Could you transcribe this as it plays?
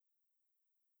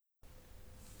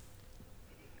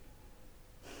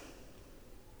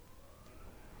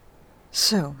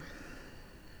So,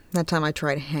 that time I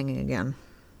tried hanging again.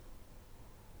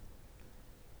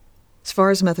 As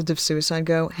far as methods of suicide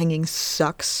go, hanging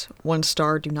sucks. 1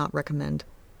 star, do not recommend.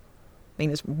 I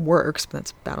mean, it works, but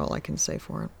that's about all I can say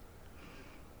for it.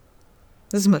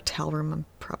 This is a motel room. I'm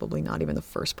probably not even the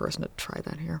first person to try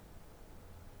that here.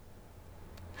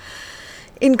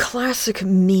 In classic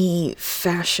me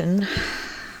fashion,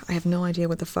 I have no idea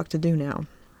what the fuck to do now.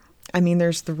 I mean,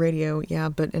 there's the radio, yeah,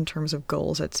 but in terms of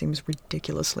goals, that seems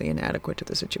ridiculously inadequate to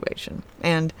the situation.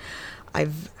 And I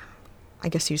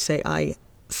guess you'd say I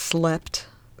slept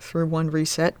through 1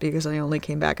 reset because I only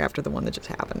came back after the one that just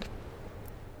happened.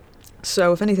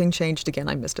 So if anything changed again,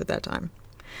 I missed it that time.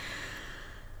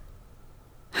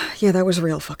 Yeah, that was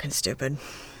real fucking stupid.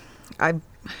 I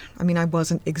mean, I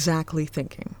wasn't exactly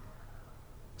thinking.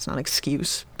 It's not an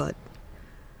excuse, but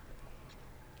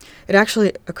it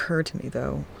actually occurred to me,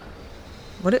 though.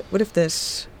 What if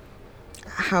this,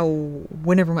 how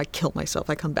whenever I kill myself,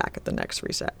 I come back at the next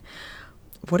reset?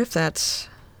 What if that's,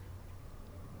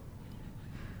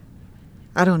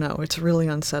 I don't know, it's really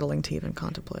unsettling to even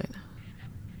contemplate.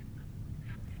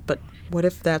 But what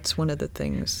if that's one of the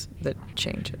things that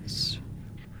changes?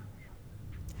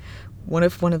 What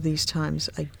if one of these times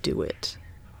I do it,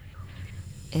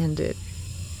 and it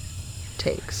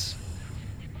takes?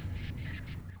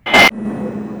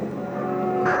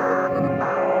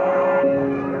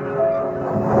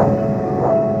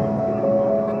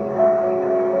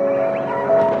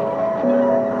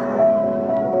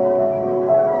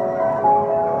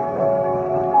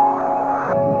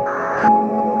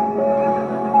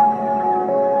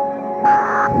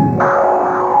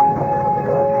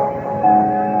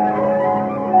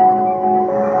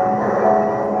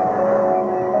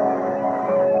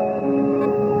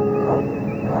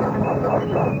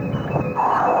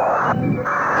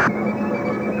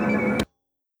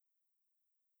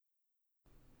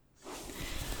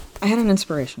 I had an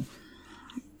inspiration.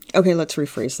 Okay, let's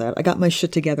rephrase that. I got my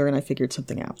shit together and I figured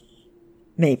something out.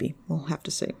 Maybe. We'll have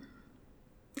to see.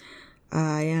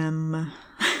 I am...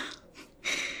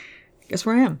 Guess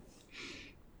where I am?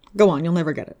 Go on, you'll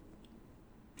never get it.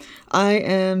 I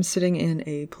am sitting in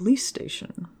a police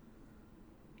station.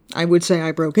 I would say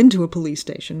I broke into a police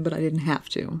station, but I didn't have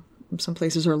to. Some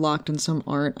places are locked and some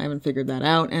aren't. I haven't figured that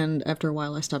out, and after a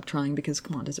while I stopped trying because,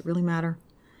 come on, does it really matter?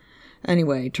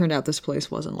 Anyway, turned out this place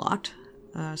wasn't locked,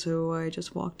 so I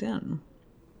just walked in.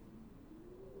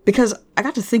 Because I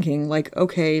got to thinking, like,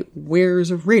 okay,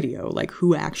 where's a radio? Like,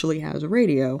 who actually has a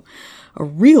radio? A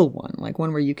real one, like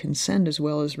one where you can send as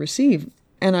well as receive.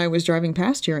 And I was driving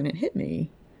past here and it hit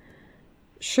me.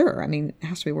 Sure, I mean, it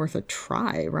has to be worth a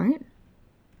try, right?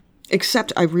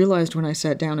 Except I realized when I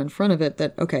sat down in front of it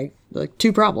that, okay, like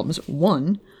 2 problems.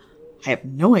 1, I have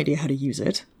no idea how to use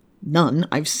it. None.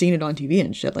 I've seen it on TV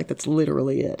and shit, like that's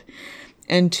literally it.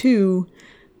 And 2,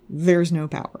 there's no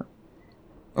power.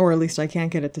 Or at least I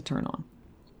can't get it to turn on.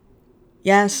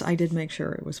 Yes, I did make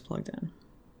sure it was plugged in.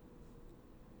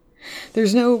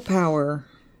 There's no power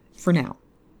for now,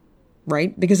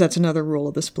 right? Because that's another rule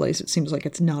of this place. It seems like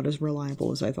it's not as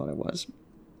reliable as I thought it was.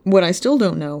 What I still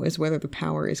don't know is whether the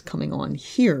power is coming on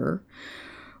here,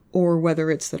 or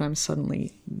whether it's that I'm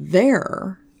suddenly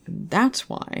there, and that's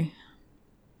why,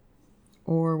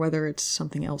 or whether it's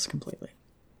something else completely.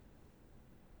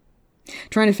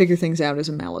 Trying to figure things out is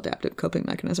a maladaptive coping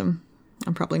mechanism.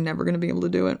 I'm probably never going to be able to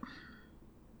do it.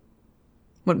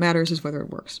 What matters is whether it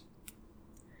works.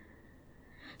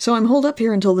 So I'm holed up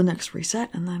here until the next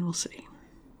reset, and then we'll see.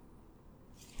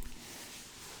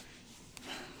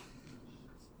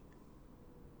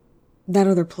 That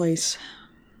other place,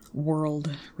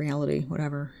 world, reality,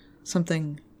 whatever,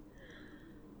 something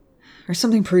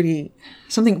pretty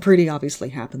obviously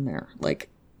happened there. Like,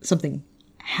 something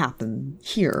happened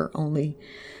here, only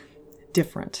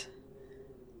different.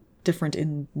 Different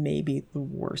in maybe the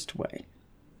worst way.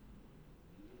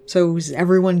 So is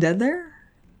everyone dead there?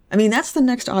 I mean, that's the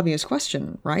next obvious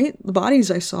question, right? The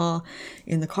bodies I saw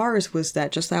in the cars, was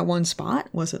that just that one spot?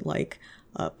 Was it like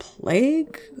a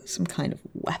plague? Some kind of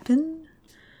weapon?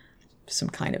 Some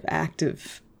kind of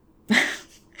active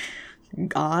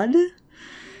God?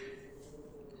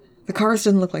 The cars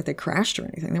didn't look like they crashed or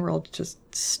anything. They were all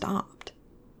just stopped.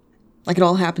 Like it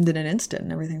all happened in an instant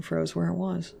and everything froze where it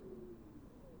was.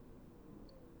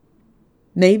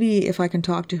 Maybe if I can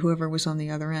talk to whoever was on the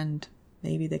other end,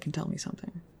 maybe they can tell me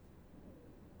something.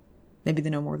 Maybe they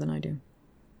know more than I do.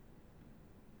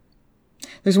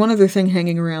 There's one other thing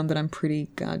hanging around that I'm pretty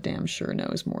goddamn sure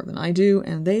knows more than I do,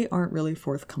 and they aren't really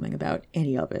forthcoming about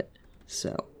any of it,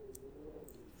 so.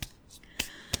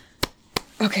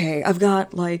 Okay, I've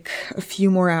got like a few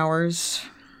more hours.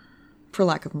 For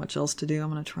lack of much else to do, I'm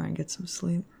gonna try and get some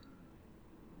sleep.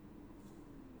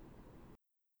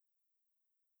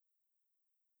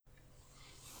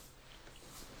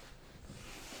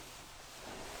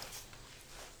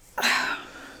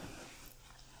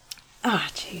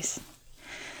 Jeez.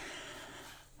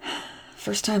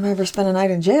 First time I ever spent a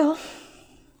night in jail.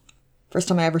 First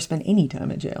time I ever spent any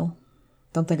time in jail.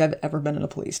 Don't think I've ever been in a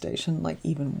police station, like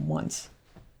even once.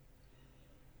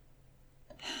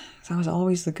 I was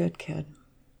always the good kid.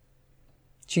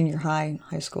 Junior high,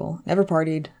 high school. Never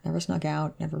partied, never snuck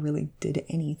out, never really did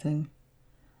anything.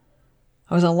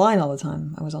 I was online all the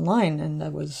time. I was online and I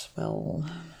was, well,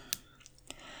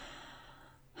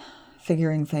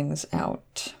 figuring things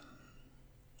out.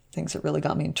 Things that really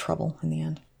got me in trouble in the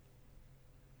end.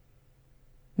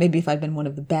 Maybe if I'd been one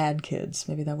of the bad kids,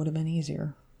 maybe that would have been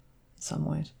easier in some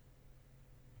ways.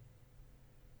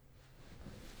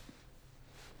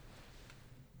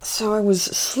 So I was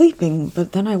sleeping,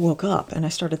 but then I woke up and I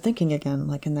started thinking again,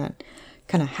 like in that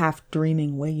kind of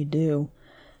half-dreaming way you do.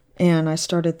 And I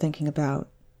started thinking about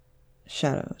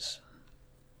shadows.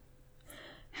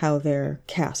 How they're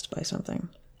cast by something.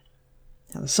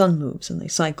 How the sun moves and they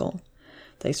cycle.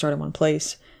 They start in one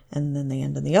place, and then they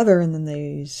end in the other, and then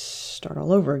they start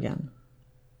all over again.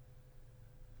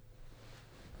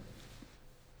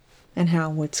 And how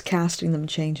what's casting them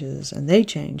changes, and they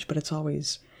change, but it's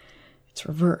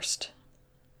reversed.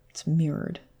 It's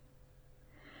mirrored.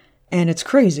 And it's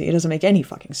crazy. It doesn't make any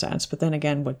fucking sense, but then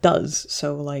again, what does?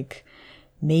 So, like,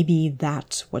 maybe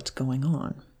that's what's going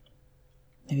on.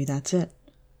 Maybe that's it.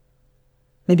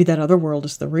 Maybe that other world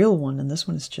is the real one, and this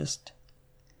one is just...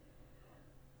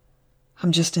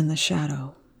 I'm just in the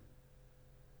shadow.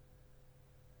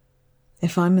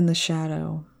 If I'm in the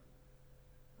shadow,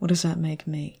 what does that make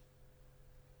me?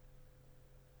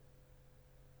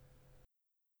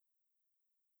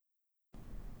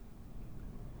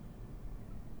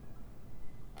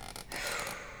 A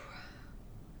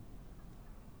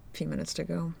few minutes to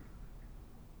go.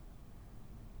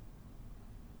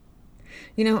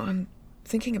 You know, I'm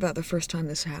thinking about the first time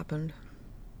this happened.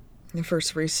 The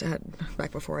first reset,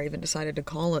 back before I even decided to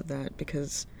call it that,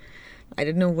 because I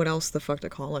didn't know what else the fuck to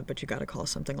call it, but you gotta call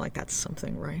something like that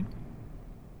something, right?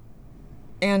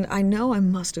 And I know I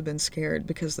must have been scared,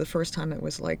 because the first time it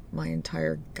was like my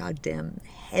entire goddamn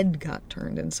head got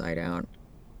turned inside out.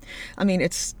 I mean,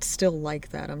 it's still like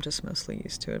that, I'm just mostly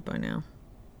used to it by now.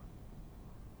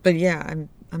 But yeah,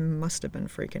 I must have been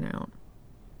freaking out.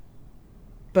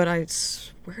 But I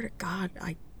swear to God,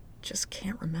 I just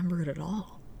can't remember it at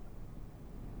all.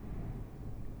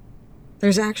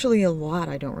 There's actually a lot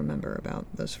I don't remember about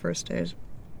those first days.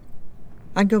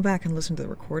 I'd go back and listen to the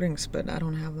recordings, but I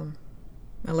don't have them.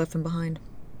 I left them behind.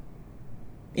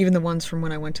 Even the ones from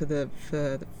when I went to the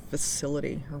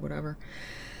facility or whatever.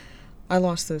 I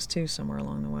lost those too somewhere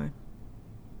along the way.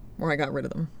 Or I got rid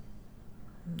of them.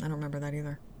 I don't remember that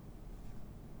either.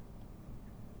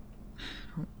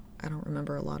 I don't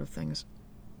remember a lot of things.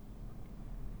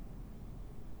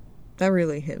 That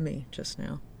really hit me just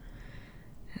now.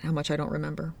 How much I don't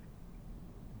remember.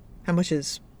 How much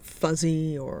is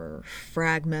fuzzy or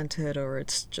fragmented or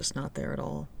it's just not there at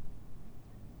all.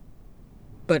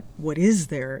 But what is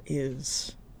there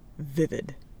is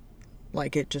vivid.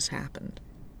 Like it just happened.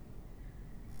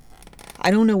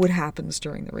 I don't know what happens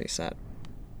during the reset.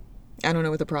 I don't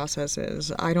know what the process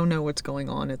is. I don't know what's going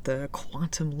on at the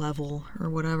quantum level or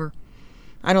whatever.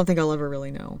 I don't think I'll ever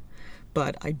really know.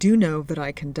 But I do know that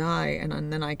I can die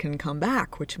and then I can come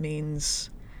back, which means...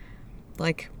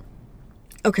 Like,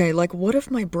 okay, like what if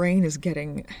my brain is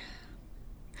getting...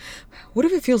 What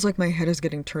if it feels like my head is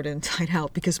getting turned inside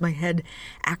out because my head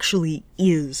actually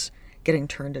is getting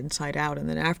turned inside out and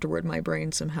then afterward my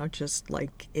brain somehow just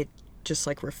like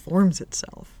reforms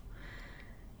itself.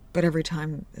 But every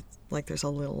time it's like there's a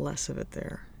little less of it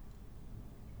there.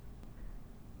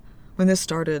 When this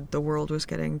started, the world was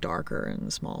getting darker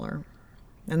and smaller.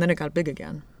 And then it got big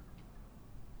again.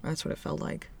 That's what it felt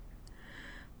like.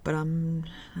 But I'm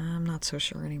not so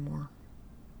sure anymore.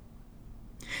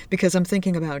 Because I'm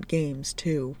thinking about games,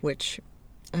 too, which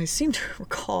I seem to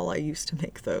recall I used to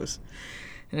make those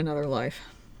in another life,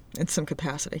 in some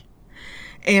capacity.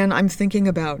 And I'm thinking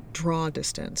about draw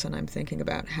distance, and I'm thinking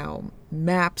about how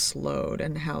maps load,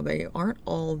 and how they aren't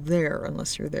all there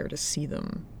unless you're there to see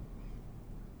them.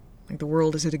 Like the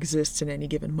world as it exists in any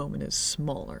given moment is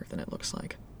smaller than it looks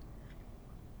like.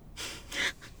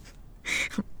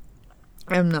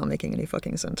 I'm not making any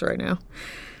fucking sense right now.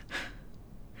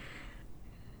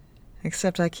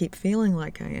 Except I keep feeling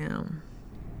like I am.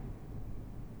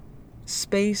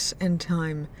 Space and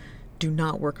time do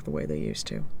not work the way they used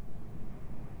to.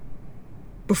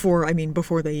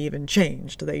 Before they even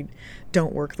changed. They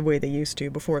don't work the way they used to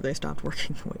before they stopped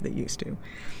working the way they used to.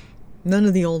 None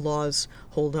of the old laws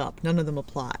hold up. None of them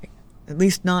apply. At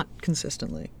least not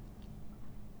consistently.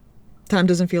 Time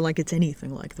doesn't feel like it's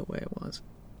anything like the way it was.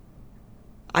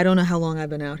 I don't know how long I've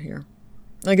been out here.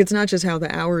 Like, it's not just how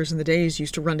the hours and the days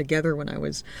used to run together when I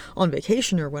was on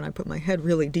vacation or when I put my head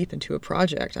really deep into a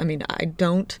project. I mean, I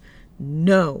don't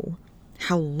know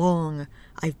how long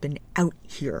I've been out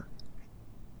here.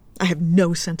 I have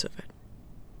no sense of it.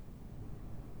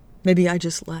 Maybe I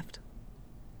just left.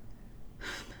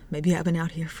 Maybe I've been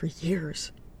out here for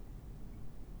years.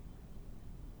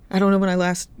 I don't know when I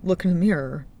last looked in the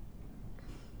mirror.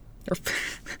 Or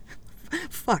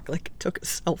fuck, like took a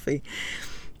selfie.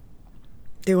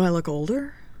 Do I look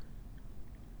older?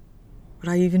 Would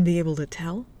I even be able to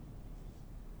tell?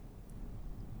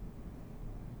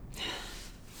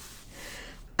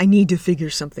 I need to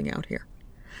figure something out here.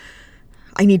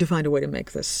 I need to find a way to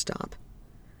make this stop.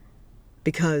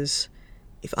 Because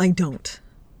if I don't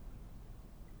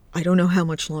know how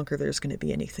much longer there's going to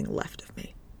be anything left of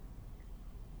me.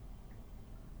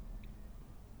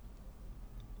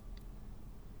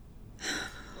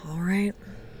 All right.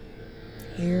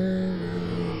 Here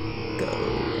we go.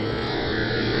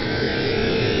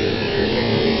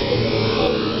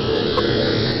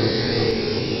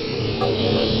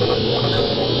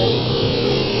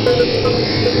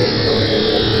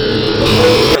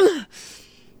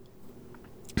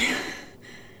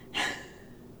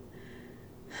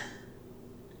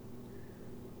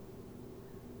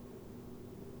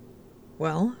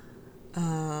 Well,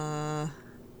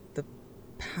 the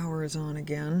power is on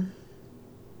again.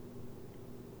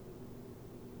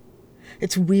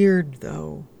 It's weird,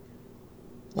 though.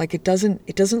 Like, it doesn't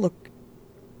look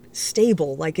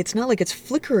stable. Like, it's not like it's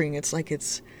flickering. It's like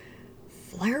it's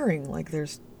flaring. Like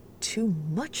there's too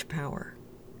much power.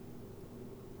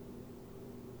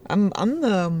 I'm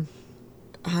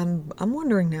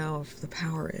wondering now if the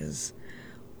power is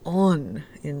on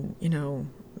in,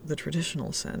 the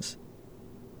traditional sense.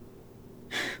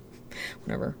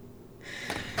 Whatever.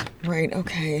 Right,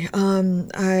 okay.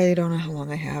 I don't know how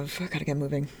long I have. I gotta get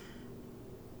moving.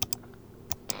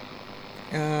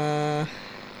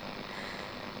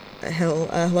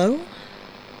 Hello?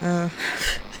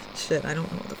 Shit, I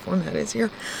don't know what the format is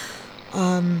here.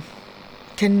 Can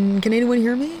anyone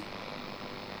hear me?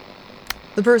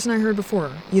 The person I heard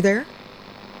before. You there?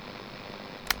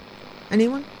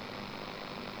 Anyone?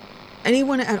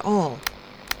 Anyone at all?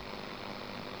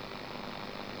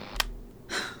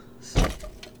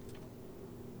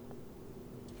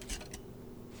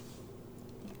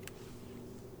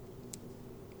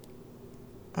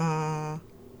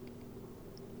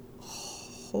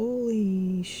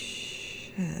 Holy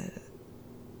shit.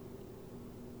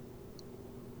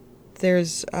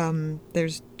 There's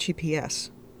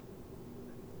GPS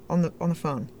on the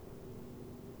phone.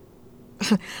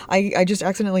 I just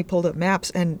accidentally pulled up maps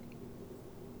and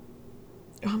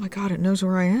oh my god, it knows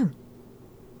where I am.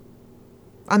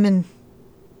 I'm in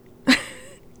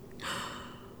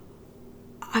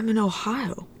I'm in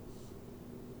Ohio.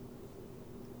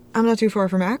 I'm not too far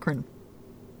from Akron.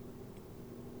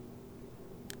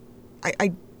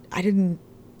 I didn't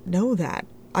know that.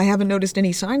 I haven't noticed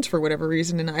any signs for whatever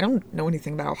reason, and I don't know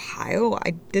anything about Ohio.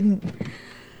 I didn't...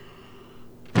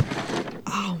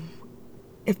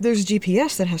 if there's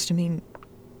GPS, that has to mean...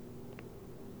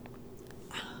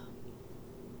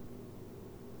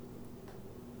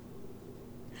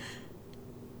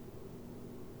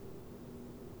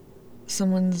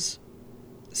 Someone's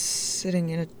sitting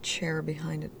in a chair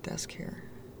behind a desk here.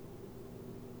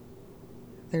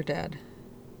 They're dead.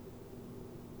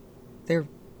 They're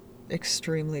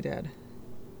extremely dead.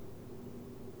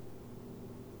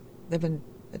 They've been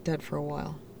dead for a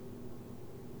while.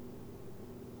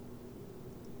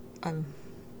 I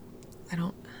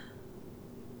don't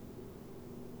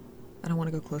want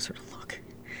to go closer to look.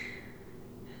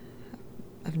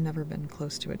 I've never been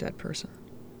close to a dead person.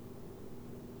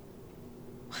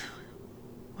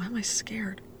 Why am I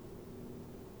scared?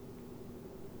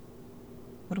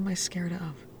 What am I scared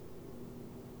of?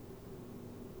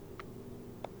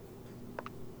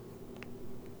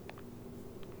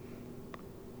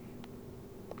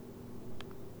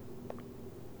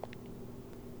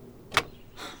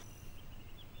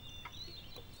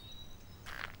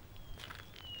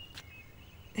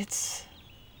 It's...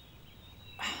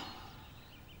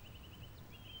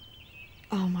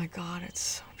 oh my god, it's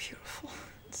so beautiful.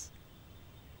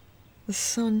 The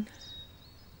sun.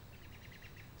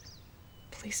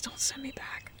 Please don't send me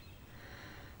back.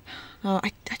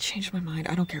 I changed my mind.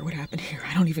 I don't care what happened here.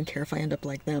 I don't even care if I end up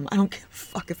like them. I don't give a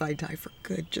fuck if I die for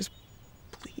good. Just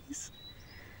please.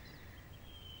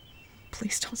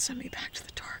 Please don't send me back to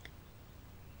the dark.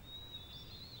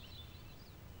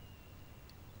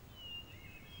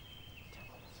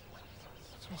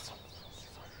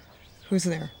 Who's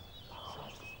there?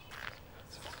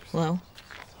 Hello?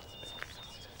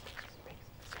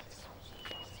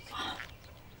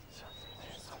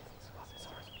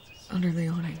 Under the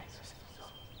awning.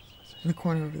 In the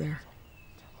corner over there.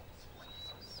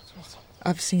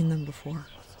 I've seen them before.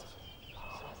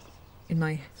 In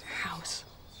my house.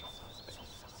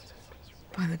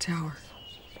 By the tower.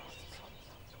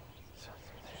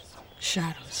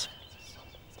 Shadows.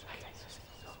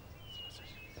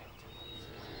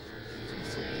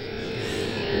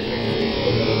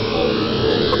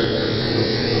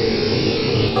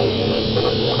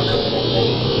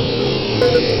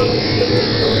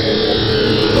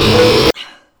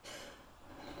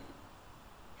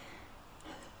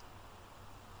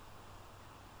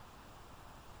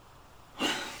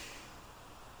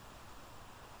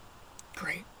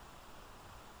 Great.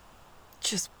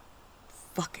 Just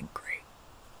fucking great.